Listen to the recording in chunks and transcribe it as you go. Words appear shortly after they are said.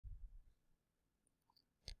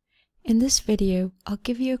In this video, I'll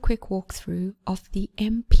give you a quick walkthrough of the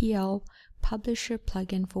MPL Publisher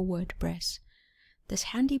plugin for WordPress. This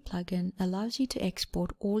handy plugin allows you to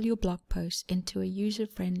export all your blog posts into a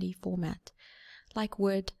user-friendly format, like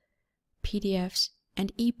Word, PDFs,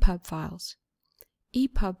 and EPUB files.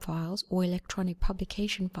 EPUB files, or electronic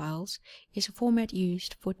publication files, is a format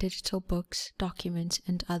used for digital books, documents,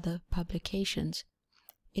 and other publications.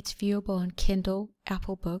 It's viewable on Kindle,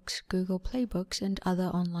 Apple Books, Google Play Books, and other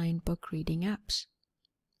online book reading apps.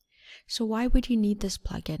 So why would you need this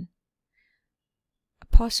plugin? A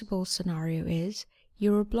possible scenario is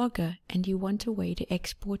you're a blogger and you want a way to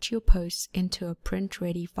export your posts into a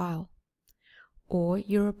print-ready file. Or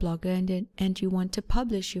you're a blogger and you want to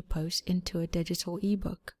publish your posts into a digital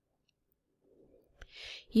ebook.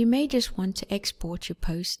 You may just want to export your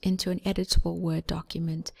posts into an editable Word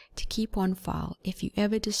document to keep on file if you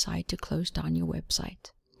ever decide to close down your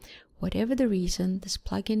website. Whatever the reason, this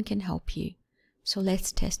plugin can help you. So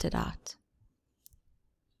let's test it out.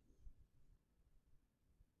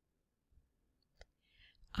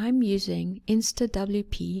 I'm using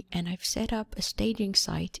InstaWP and I've set up a staging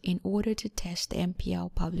site in order to test the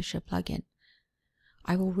MPL Publisher plugin.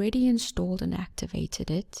 I've already installed and activated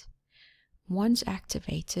it. Once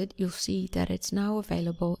activated, you'll see that it's now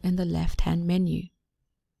available in the left-hand menu.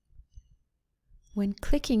 When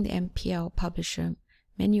clicking the MPL Publisher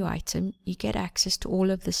menu item, you get access to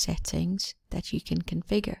all of the settings that you can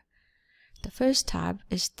configure. The first tab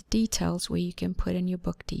is the details, where you can put in your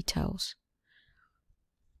book details.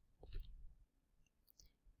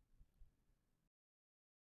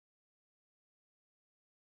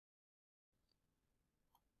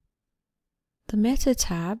 The Meta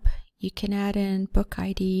tab, you can add in book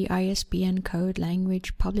ID, ISBN code,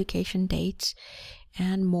 language, publication dates,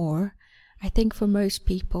 and more. I think for most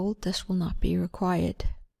people this will not be required.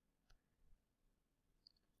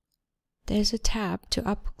 There's a tab to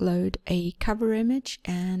upload a cover image,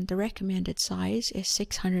 and the recommended size is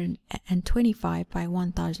 625 by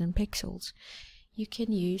 1000 pixels. You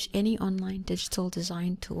can use any online digital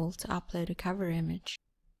design tool to upload a cover image.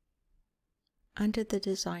 Under the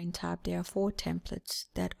Design tab, there are 4 templates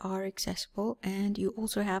that are accessible, and you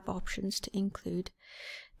also have options to include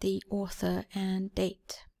the author and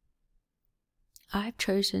date. I've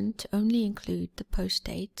chosen to only include the post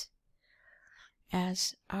date,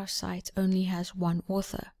 as our site only has one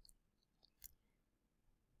author.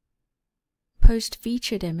 Post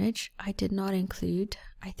featured image I did not include.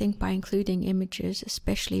 I think by including images,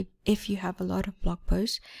 especially if you have a lot of blog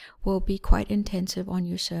posts, will be quite intensive on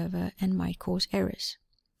your server and might cause errors.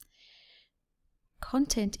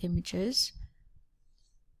 Content images,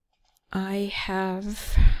 I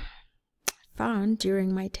have found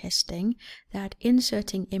during my testing that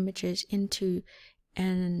inserting images into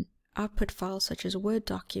an output file such as a Word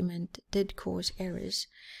document did cause errors.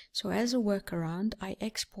 So as a workaround, I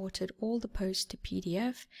exported all the posts to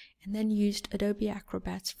PDF and then used Adobe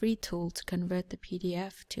Acrobat's free tool to convert the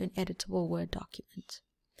PDF to an editable Word document.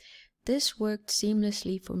 This worked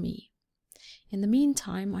seamlessly for me. In the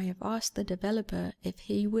meantime, I have asked the developer if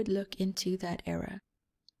he would look into that error.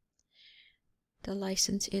 The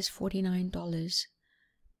license is $49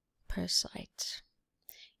 per site.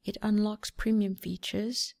 It unlocks premium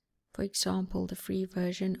features. For example, the free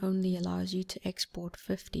version only allows you to export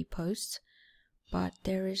 50 posts, but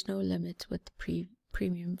there is no limit with the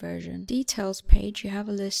premium version. Details page, you have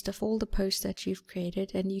a list of all the posts that you've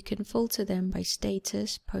created, and you can filter them by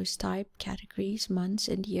status, post type, categories, months,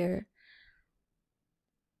 and year.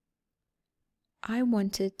 I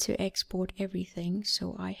wanted to export everything,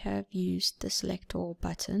 so I have used the Select All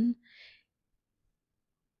button.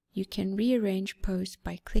 You can rearrange posts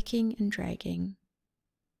by clicking and dragging.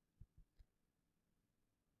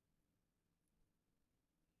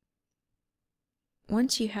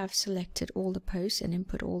 Once you have selected all the posts and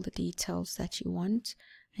input all the details that you want,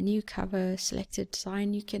 a new cover, selected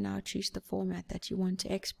design, you can now choose the format that you want to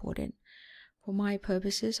export in. For my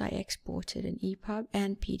purposes, I exported an EPUB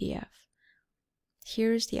and PDF.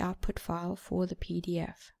 Here is the output file for the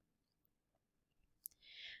PDF.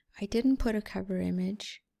 I didn't put a cover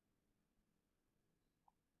image.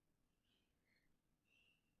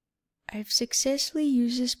 I've successfully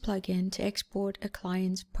used this plugin to export a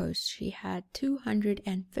client's posts. She had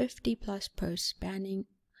 250 plus posts spanning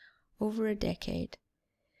over a decade.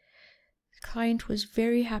 The client was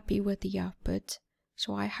very happy with the output,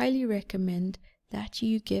 so I highly recommend that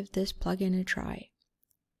you give this plugin a try.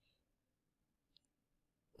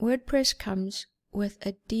 WordPress comes with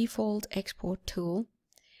a default export tool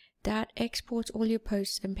that exports all your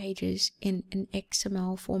posts and pages in an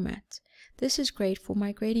XML format. This is great for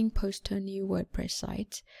migrating posts to a new WordPress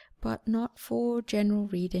site, but not for general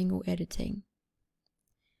reading or editing.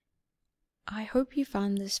 I hope you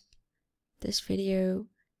found this video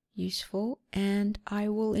useful, and I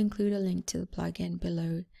will include a link to the plugin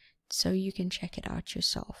below so you can check it out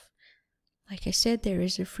yourself. Like I said, there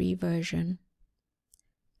is a free version.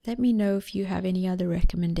 Let me know if you have any other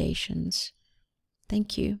recommendations.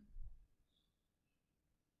 Thank you.